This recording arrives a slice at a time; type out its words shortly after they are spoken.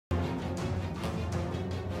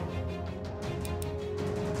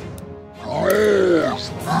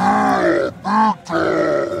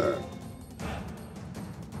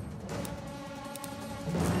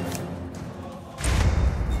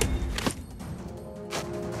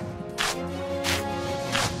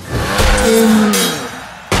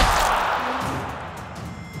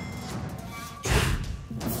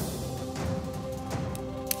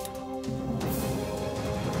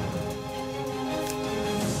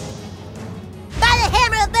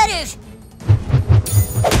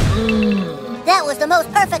That was the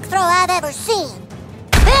most perfect throw I've ever seen.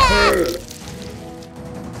 Ah!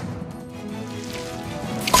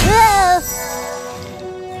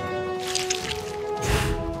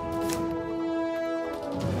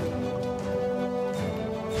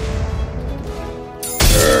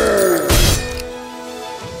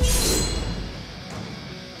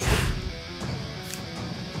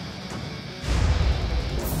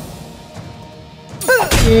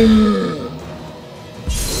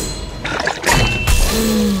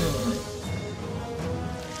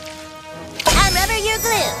 I'm rubber, you're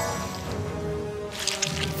glue.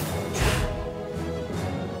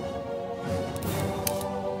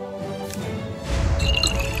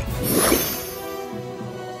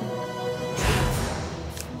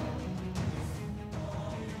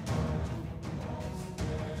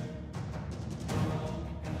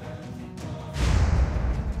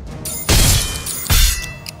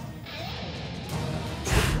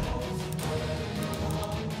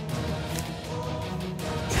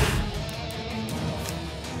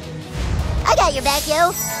 I got your back,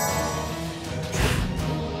 yo.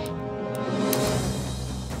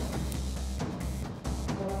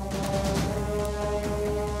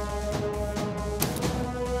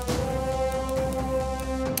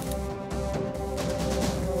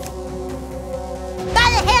 By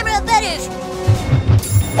the hammer of butters!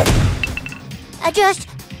 I just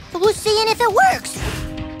was seeing if it works.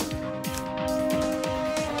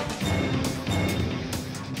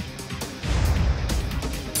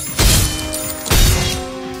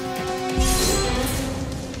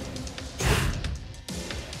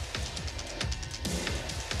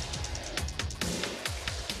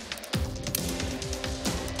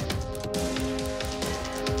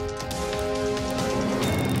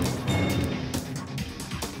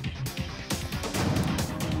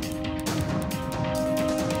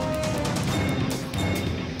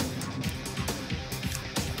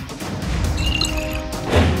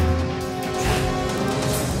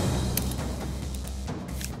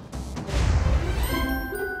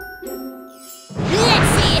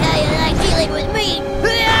 With me.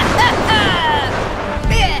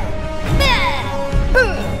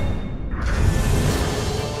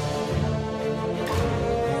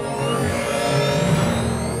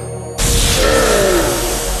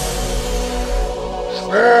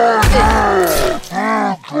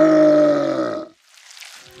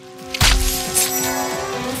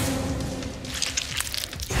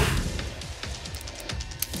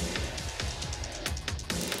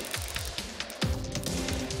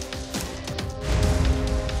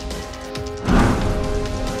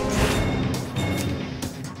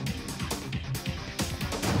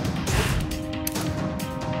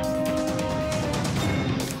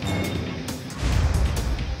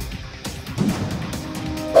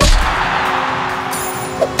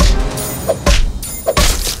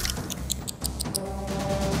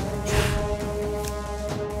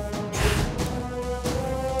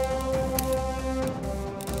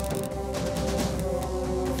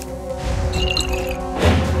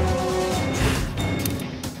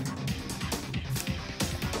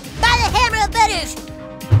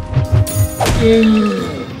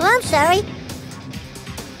 I'm sorry.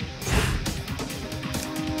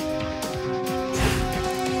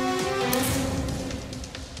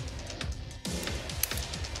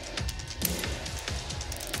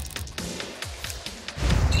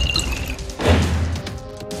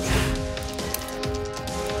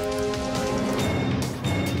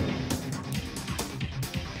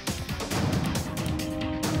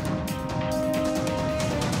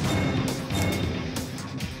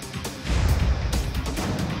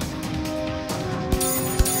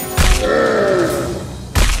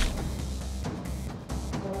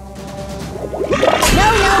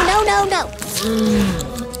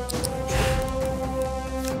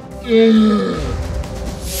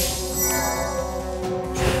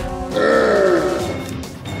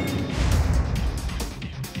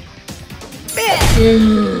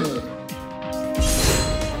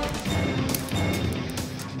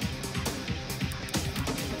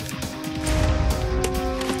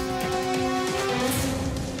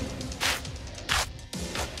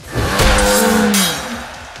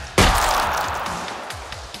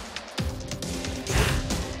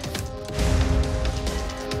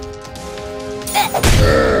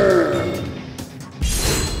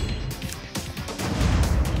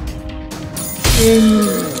 Maybe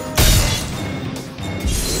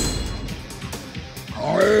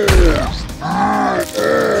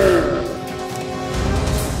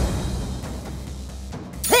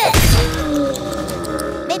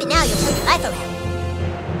now you'll put your life around.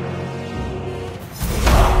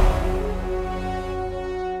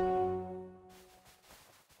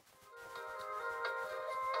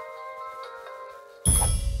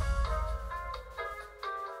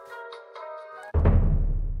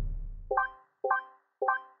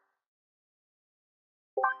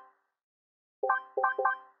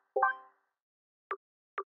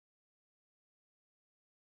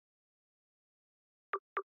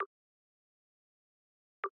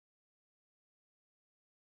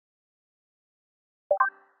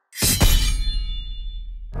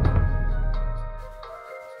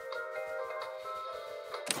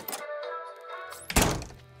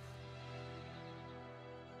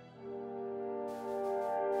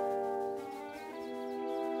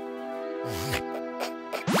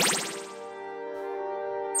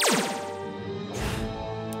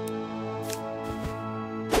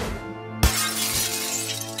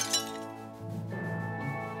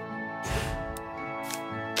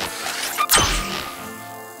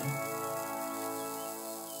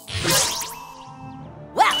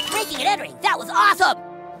 And entering. That was awesome!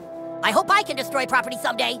 I hope I can destroy property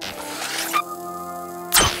someday.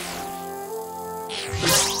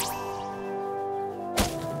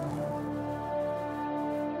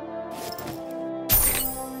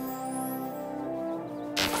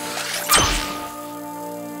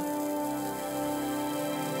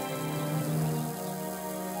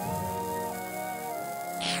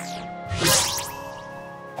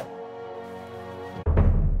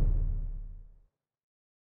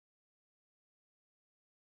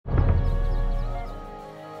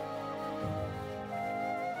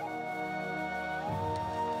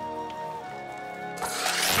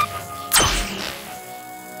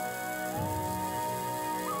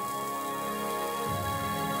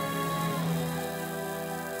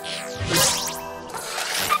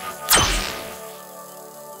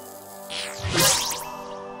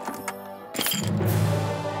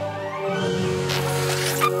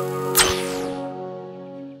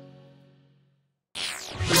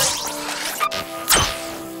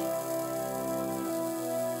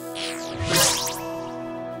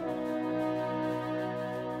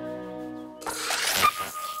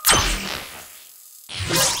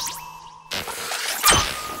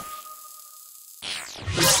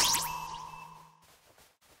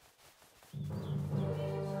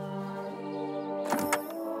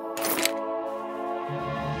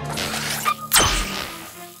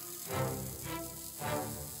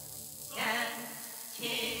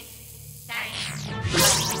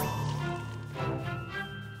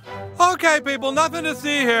 Okay, people, nothing to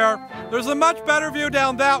see here. There's a much better view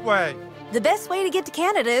down that way. The best way to get to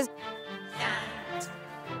Canada is...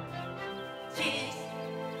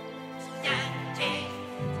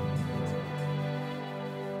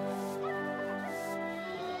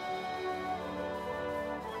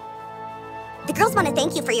 The girls want to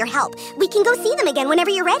thank you for your help. We can go see them again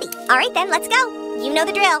whenever you're ready. All right, then, let's go. You know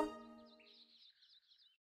the drill.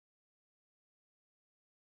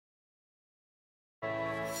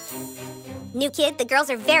 New kid, the girls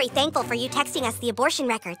are very thankful for you texting us the abortion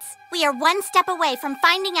records. We are one step away from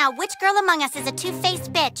finding out which girl among us is a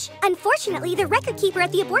two-faced bitch. Unfortunately, the record keeper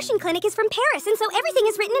at the abortion clinic is from Paris, and so everything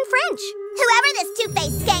is written in French. Whoever this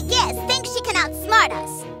two-faced skank is thinks she can outsmart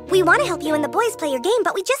us. We want to help you and the boys play your game,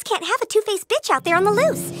 but we just can't have a two-faced bitch out there on the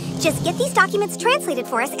loose. Just get these documents translated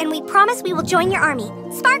for us, and we promise we will join your army.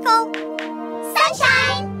 Sparkle!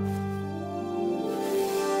 Sunshine!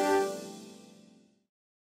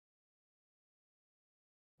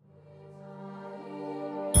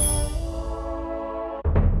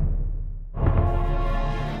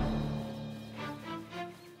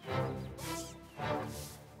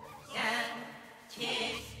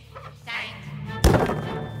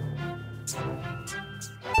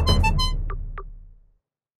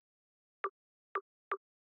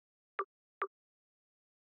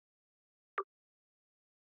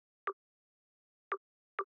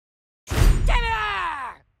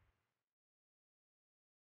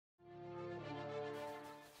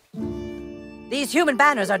 These human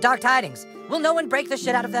banners are dark tidings. Will no one break the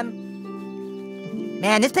shit out of them?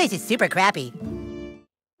 Man, this place is super crappy.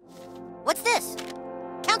 What's this?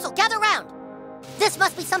 Council, gather round. This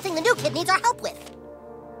must be something the new kid needs our help with.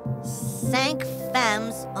 Cinq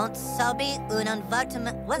femmes ont subi un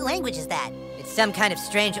avortement. What language is that? It's some kind of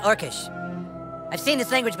strange Orcish. I've seen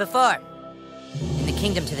this language before. In the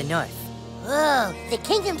kingdom to the north. Oh, the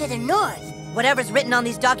kingdom to the north. Whatever's written on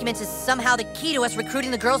these documents is somehow the key to us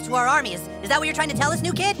recruiting the girls to our army. Is that what you're trying to tell us,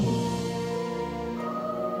 new kid?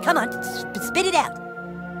 Come on, spit it out.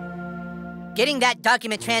 Getting that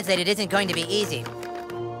document translated isn't going to be easy.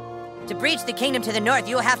 To breach the kingdom to the north,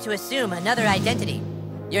 you will have to assume another identity.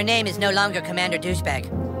 Your name is no longer Commander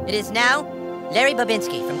Douchebag. It is now Larry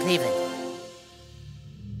Babinski from Cleveland.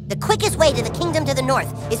 The quickest way to the kingdom to the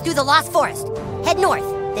north is through the Lost Forest. Head north,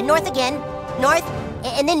 then north again, north,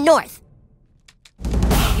 and then north.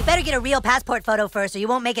 You better get a real passport photo first or you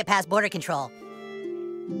won't make it past border control.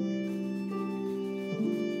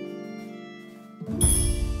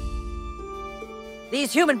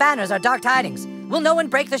 These human banners are dark tidings. Will no one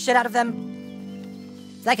break the shit out of them?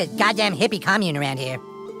 It's like a goddamn hippie commune around here.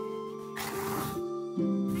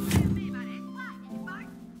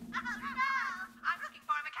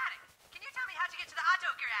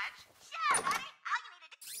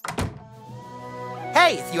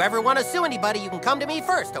 Hey, if you ever want to sue anybody, you can come to me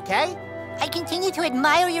first, okay? I continue to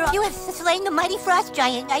admire your... You have slain the mighty frost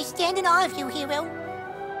giant. I stand in awe of you, hero.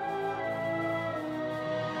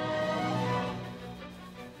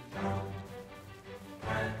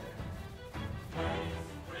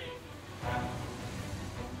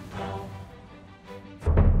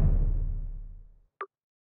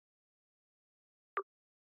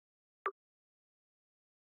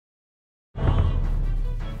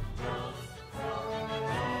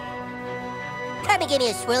 Cartman gave me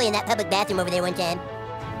a swirly in that public bathroom over there one time.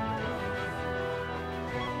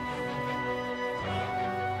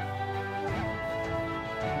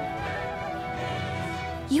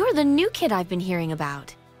 You're the new kid I've been hearing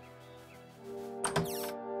about.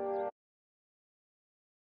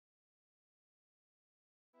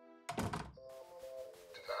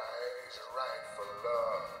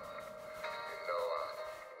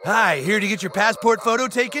 Hi, here to get your passport photo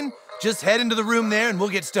taken? Just head into the room there and we'll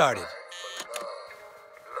get started.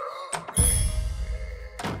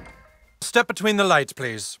 Step between the lights,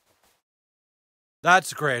 please.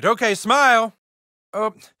 That's great. Okay, smile.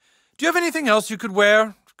 Do you have anything else you could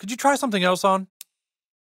wear? Could you try something else on?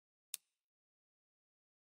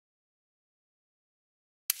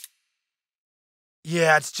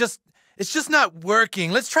 Yeah, it's just not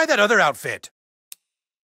working. Let's try that other outfit.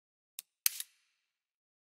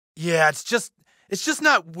 Yeah, it's just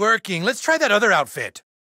not working. Let's try that other outfit.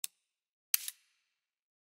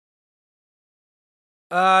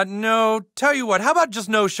 No. Tell you what, how about just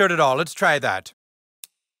no shirt at all? Let's try that.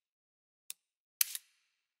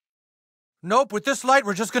 Nope, with this light,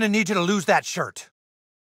 we're just gonna need you to lose that shirt.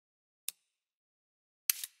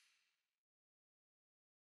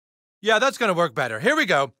 Yeah, that's gonna work better. Here we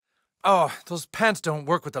go. Oh, those pants don't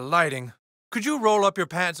work with the lighting. Could you roll up your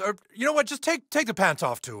pants? Or, you know what, just take the pants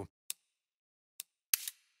off, too.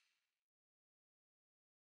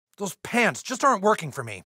 Those pants just aren't working for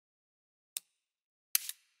me.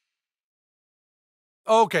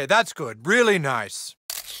 Okay, that's good. Really nice.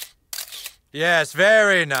 Yes,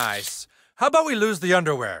 very nice. How about we lose the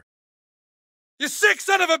underwear? You sick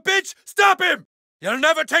son of a bitch! Stop him! You'll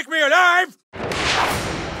never take me alive!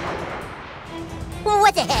 Well,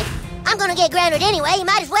 what the heck? I'm gonna get grounded anyway, you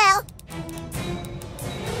might as well.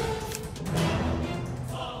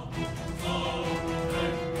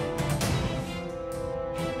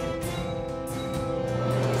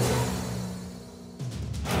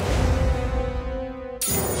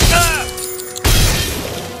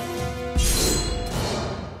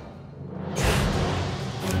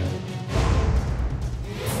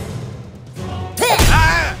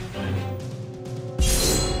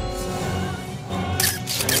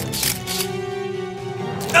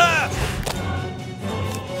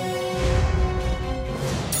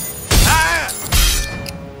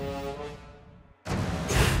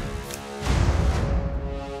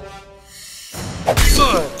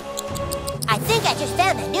 I think I just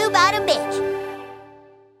found the new bottom bitch.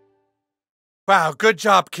 Wow, good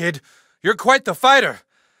job, kid. You're quite the fighter.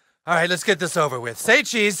 All right, let's get this over with. Say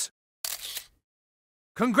cheese.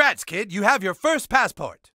 Congrats, kid. You have your first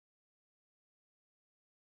passport.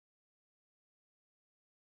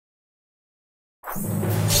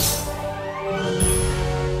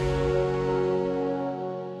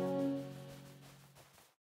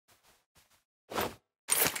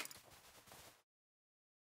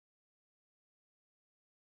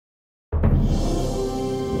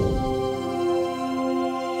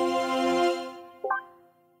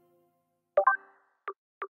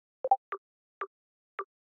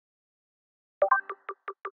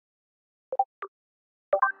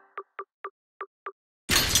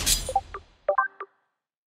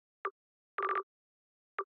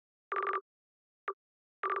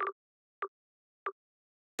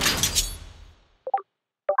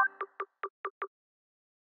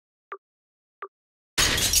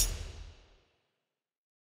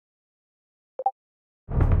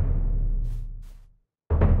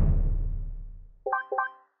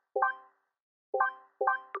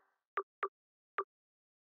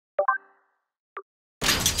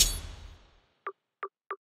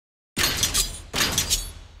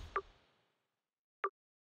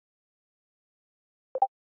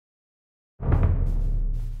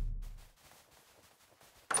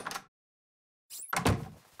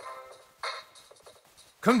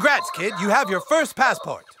 Congrats, kid. You have your first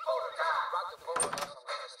passport.